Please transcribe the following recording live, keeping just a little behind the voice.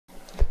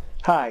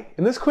Hi,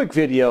 in this quick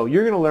video,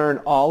 you're going to learn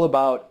all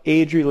about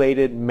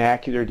age-related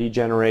macular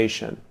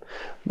degeneration.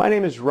 My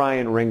name is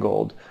Ryan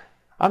Ringgold.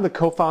 I'm the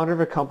co-founder of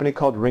a company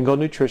called Ringgold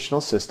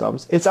Nutritional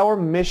Systems. It's our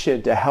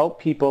mission to help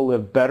people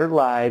live better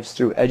lives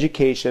through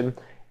education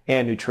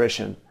and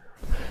nutrition.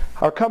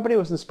 Our company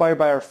was inspired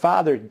by our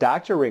father,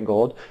 Dr.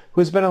 Ringgold,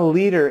 who has been a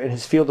leader in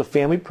his field of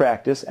family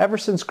practice ever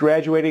since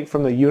graduating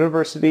from the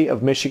University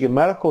of Michigan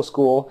Medical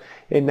School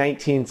in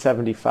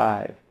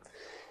 1975.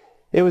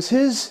 It was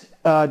his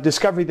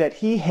discovery that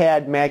he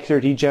had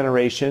macular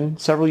degeneration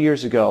several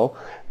years ago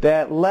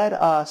that led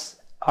us,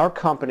 our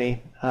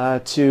company,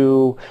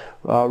 to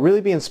really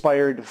be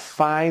inspired to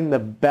find the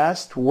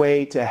best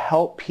way to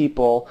help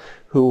people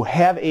who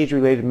have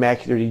age-related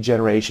macular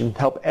degeneration,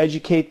 help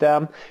educate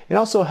them, and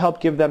also help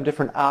give them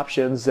different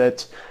options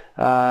that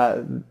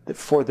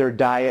for their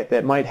diet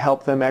that might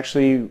help them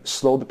actually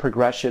slow the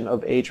progression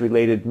of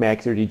age-related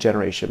macular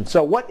degeneration.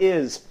 So what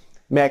is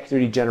macular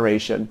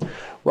degeneration?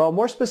 Well,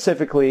 more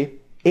specifically,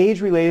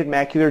 age-related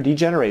macular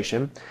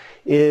degeneration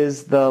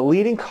is the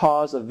leading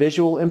cause of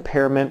visual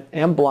impairment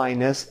and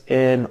blindness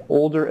in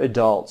older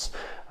adults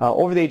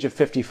over the age of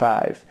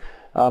 55.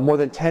 More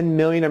than 10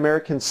 million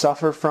Americans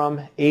suffer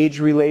from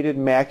age-related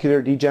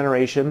macular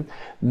degeneration.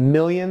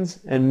 Millions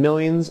and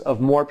millions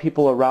of more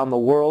people around the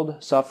world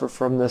suffer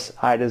from this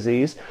eye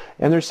disease.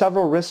 And there's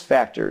several risk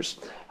factors: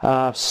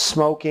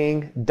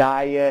 smoking,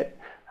 diet,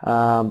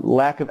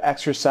 lack of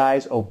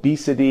exercise,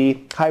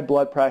 obesity, high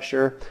blood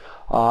pressure,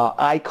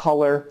 eye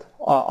color.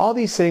 All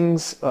these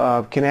things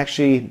can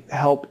actually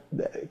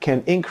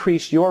can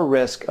increase your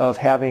risk of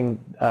having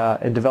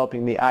and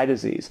developing the eye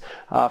disease.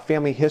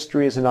 Family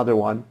history is another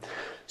one.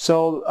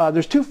 So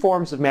there's two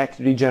forms of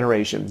macular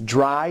degeneration: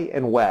 dry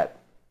and wet.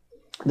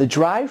 The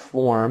dry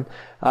form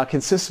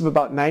consists of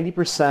about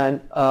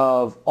 90%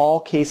 of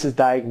all cases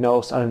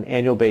diagnosed on an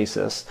annual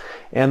basis,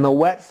 and the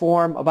wet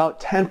form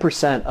about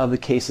 10% of the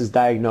cases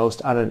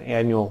diagnosed on an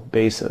annual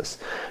basis.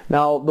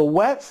 Now, the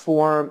wet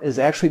form is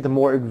actually the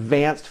more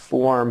advanced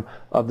form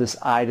of this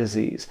eye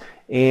disease,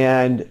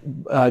 and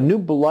new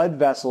blood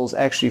vessels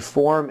actually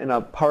form in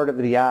a part of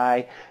the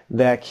eye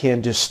that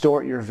can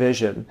distort your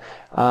vision.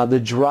 The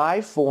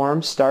dry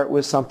forms start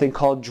with something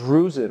called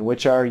drusen,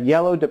 which are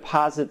yellow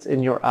deposits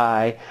in your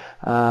eye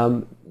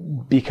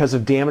because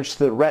of damage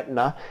to the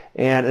retina,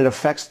 and it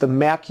affects the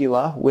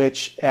macula,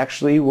 which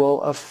actually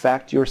will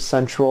affect your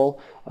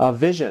central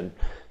vision.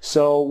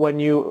 So when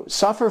you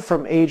suffer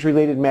from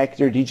age-related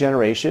macular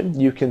degeneration,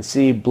 you can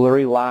see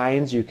blurry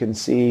lines, you can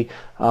see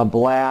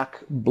black,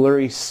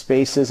 blurry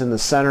spaces in the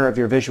center of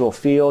your visual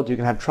field, you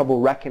can have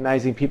trouble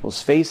recognizing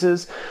people's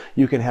faces,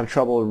 you can have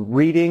trouble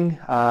reading,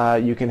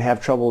 you can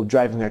have trouble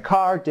driving a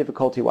car,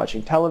 difficulty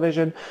watching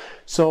television.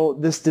 So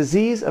this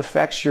disease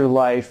affects your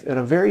life in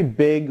a very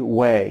big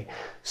way.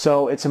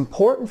 So it's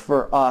important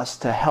for us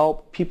to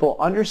help people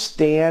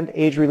understand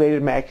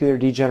age-related macular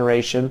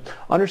degeneration,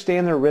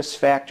 understand their risk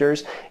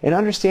factors, and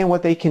understand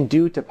what they can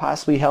do to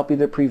possibly help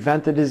either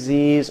prevent the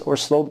disease or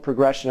slow the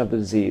progression of the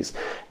disease.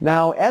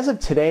 Now, as of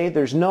today,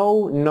 there's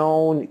no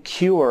known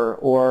cure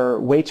or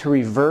way to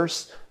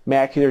reverse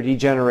macular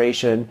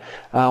degeneration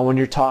when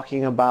you're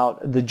talking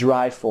about the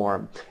dry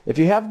form. If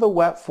you have the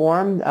wet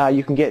form,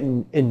 you can get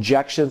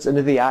injections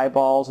into the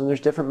eyeballs, and there's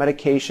different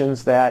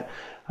medications that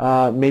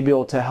may be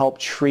able to help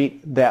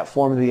treat that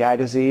form of the eye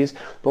disease.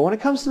 But when it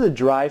comes to the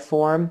dry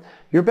form,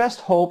 your best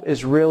hope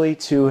is really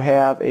to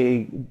have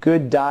a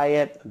good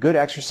diet, a good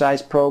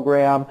exercise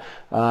program,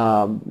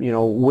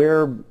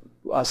 wear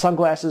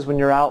sunglasses when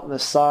you're out in the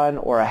sun,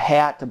 or a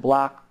hat to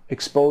block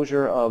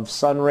exposure of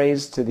sun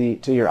rays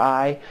to your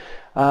eye.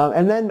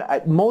 And then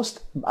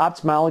most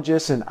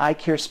ophthalmologists and eye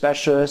care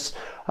specialists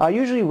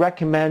usually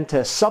recommend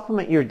to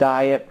supplement your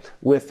diet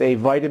with a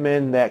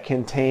vitamin that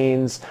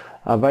contains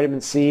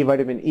vitamin C,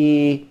 vitamin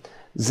E,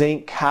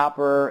 zinc,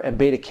 copper, and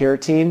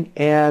beta-carotene.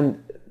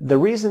 And the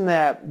reason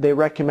that they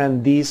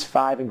recommend these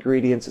 5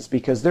 ingredients is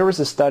because there was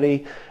a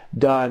study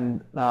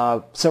done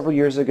several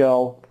years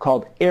ago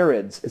called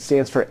ARIDS. It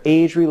stands for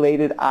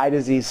Age-Related Eye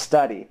Disease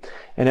Study.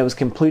 And it was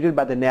completed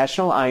by the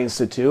National Eye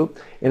Institute.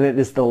 And it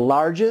is the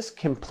largest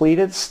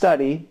completed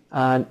study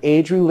on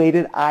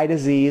age-related eye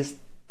disease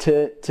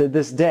to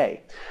this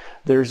day.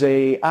 There's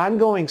an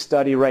ongoing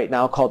study right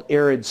now called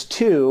ARIDS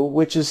 2,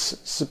 which is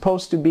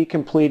supposed to be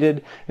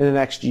completed in the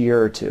next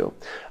year or two.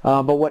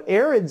 But what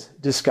ARIDS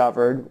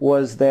discovered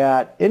was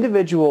that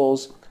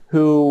individuals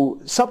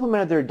who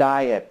supplemented their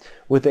diet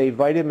with a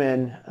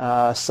vitamin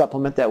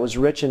supplement that was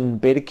rich in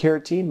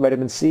beta-carotene,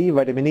 vitamin C,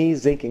 vitamin E,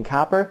 zinc, and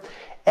copper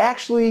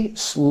actually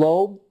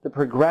slowed the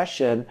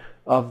progression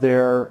of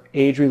their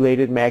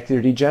age-related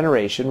macular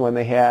degeneration when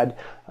they had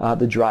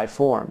the dry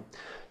form.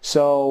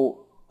 So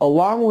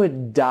along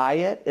with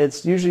diet,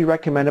 it's usually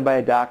recommended by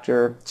a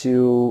doctor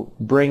to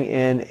bring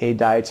in a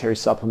dietary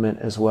supplement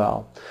as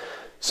well.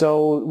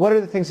 So what are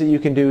the things that you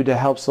can do to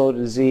help slow the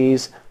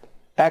disease?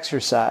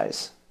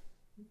 Exercise.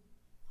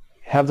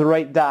 Have the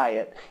right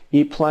diet.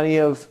 Eat plenty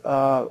of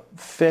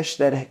fish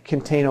that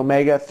contain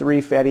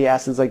omega-3 fatty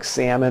acids like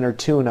salmon or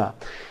tuna.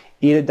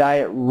 Eat a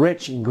diet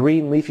rich in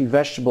green leafy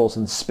vegetables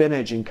and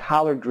spinach and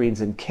collard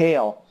greens and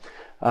kale,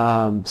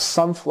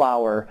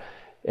 sunflower,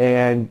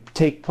 and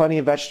take plenty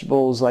of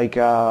vegetables like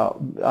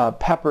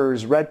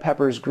peppers, red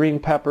peppers, green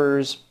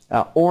peppers,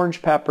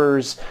 orange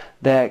peppers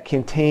that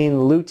contain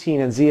lutein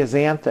and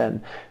zeaxanthin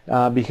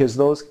because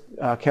those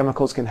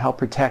chemicals can help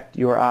protect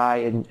your eye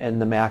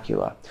and the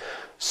macula.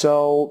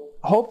 So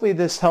hopefully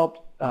this helped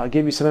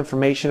give you some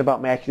information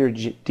about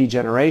macular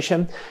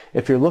degeneration.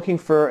 If you're looking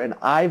for an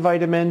eye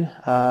vitamin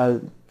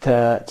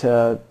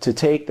to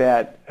take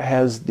that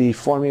has the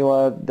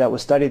formula that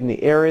was studied in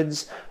the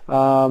ARIDS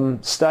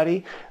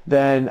study,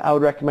 then I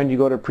would recommend you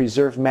go to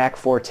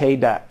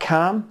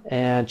preservemacforte.com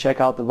and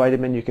check out the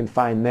vitamin you can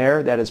find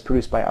there that is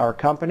produced by our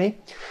company.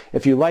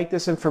 If you like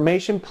this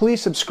information,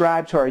 please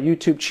subscribe to our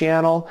YouTube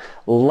channel,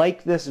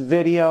 like this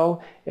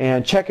video,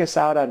 and check us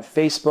out on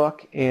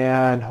Facebook,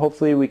 and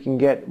hopefully we can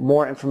get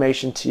more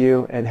information to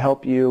you and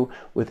help you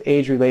with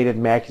age-related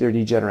macular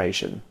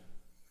degeneration.